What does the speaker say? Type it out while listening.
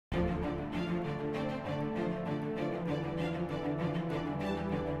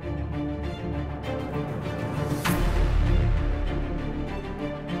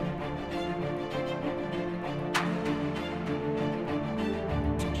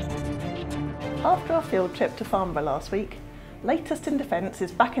After our field trip to Farnborough last week, Latest in Defence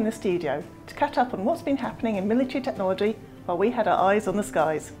is back in the studio to catch up on what's been happening in military technology while we had our eyes on the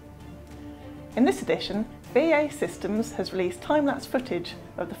skies. In this edition, BAE Systems has released time-lapse footage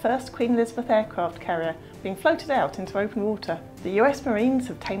of the first Queen Elizabeth aircraft carrier being floated out into open water. The US Marines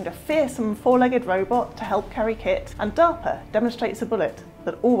have tamed a fearsome four-legged robot to help carry kit, and DARPA demonstrates a bullet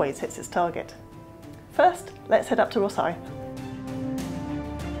that always hits its target. First, let's head up to Rosyth.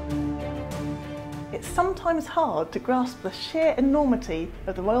 It's sometimes hard to grasp the sheer enormity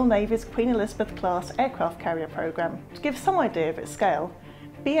of the Royal Navy's Queen Elizabeth class aircraft carrier programme. To give some idea of its scale,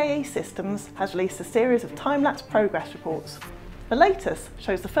 BAE Systems has released a series of time-lapse progress reports. The latest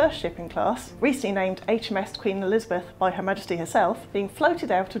shows the first ship in class, recently named HMS Queen Elizabeth by Her Majesty herself, being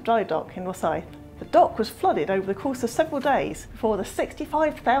floated out of dry dock in Rosyth. The dock was flooded over the course of several days before the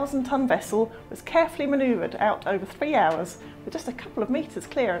 65,000-tonne vessel was carefully manoeuvred out over 3 hours with just a couple of metres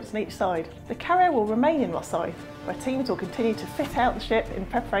clearance on each side. The carrier will remain in Rosyth, where teams will continue to fit out the ship in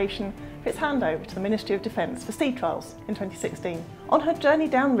preparation for its handover to the Ministry of Defence for sea trials in 2016. On her journey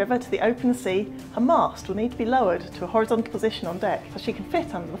downriver to the open sea, her mast will need to be lowered to a horizontal position on deck so she can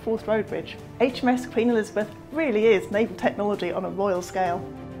fit under the Forth Road Bridge. HMS Queen Elizabeth really is naval technology on a royal scale.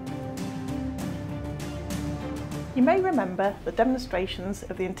 You may remember the demonstrations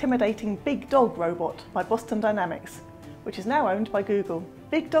of the intimidating Big Dog robot by Boston Dynamics, which is now owned by Google.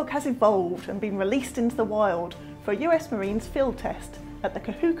 Big Dog has evolved and been released into the wild for a US Marines field test at the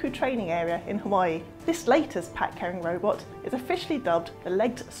Kahuku training area in Hawaii. This latest pack-carrying robot is officially dubbed the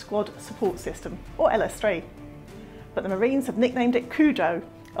Legged Squad Support System, or LS3. But the Marines have nicknamed it Cujo,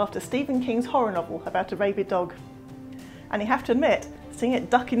 after Stephen King's horror novel about a rabid dog. And you have to admit, seeing it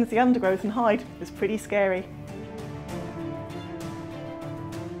duck into the undergrowth and hide is pretty scary.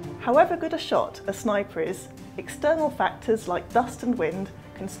 However good a shot a sniper is, external factors like dust and wind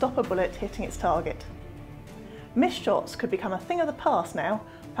can stop a bullet hitting its target. Missed shots could become a thing of the past now,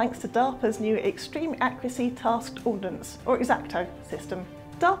 thanks to DARPA's new Extreme Accuracy Tasked Ordnance, or Exacto, system.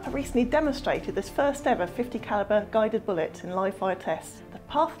 DARPA recently demonstrated this first ever 50 calibre guided bullet in live fire tests. The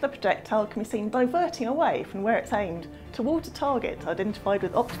path of the projectile can be seen diverting away from where it's aimed towards a target identified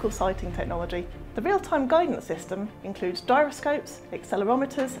with optical sighting technology. The real-time guidance system includes gyroscopes,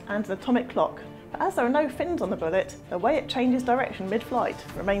 accelerometers and an atomic clock, but as there are no fins on the bullet, the way it changes direction mid-flight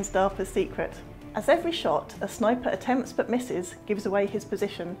remains DARPA's secret. As every shot a sniper attempts but misses gives away his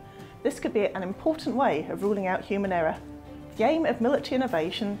position, this could be an important way of ruling out human error. The aim of military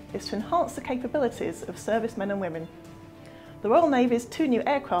innovation is to enhance the capabilities of servicemen and women. The Royal Navy's 2 new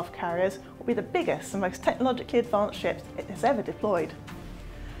aircraft carriers will be the biggest and most technologically advanced ships it has ever deployed.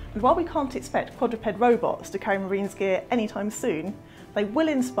 And while we can't expect quadruped robots to carry Marines gear anytime soon, they will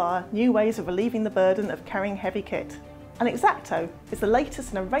inspire new ways of relieving the burden of carrying heavy kit. And Exacto is the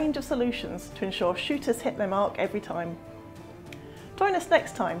latest in a range of solutions to ensure shooters hit their mark every time. Join us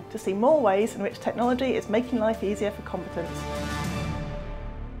next time to see more ways in which technology is making life easier for combatants.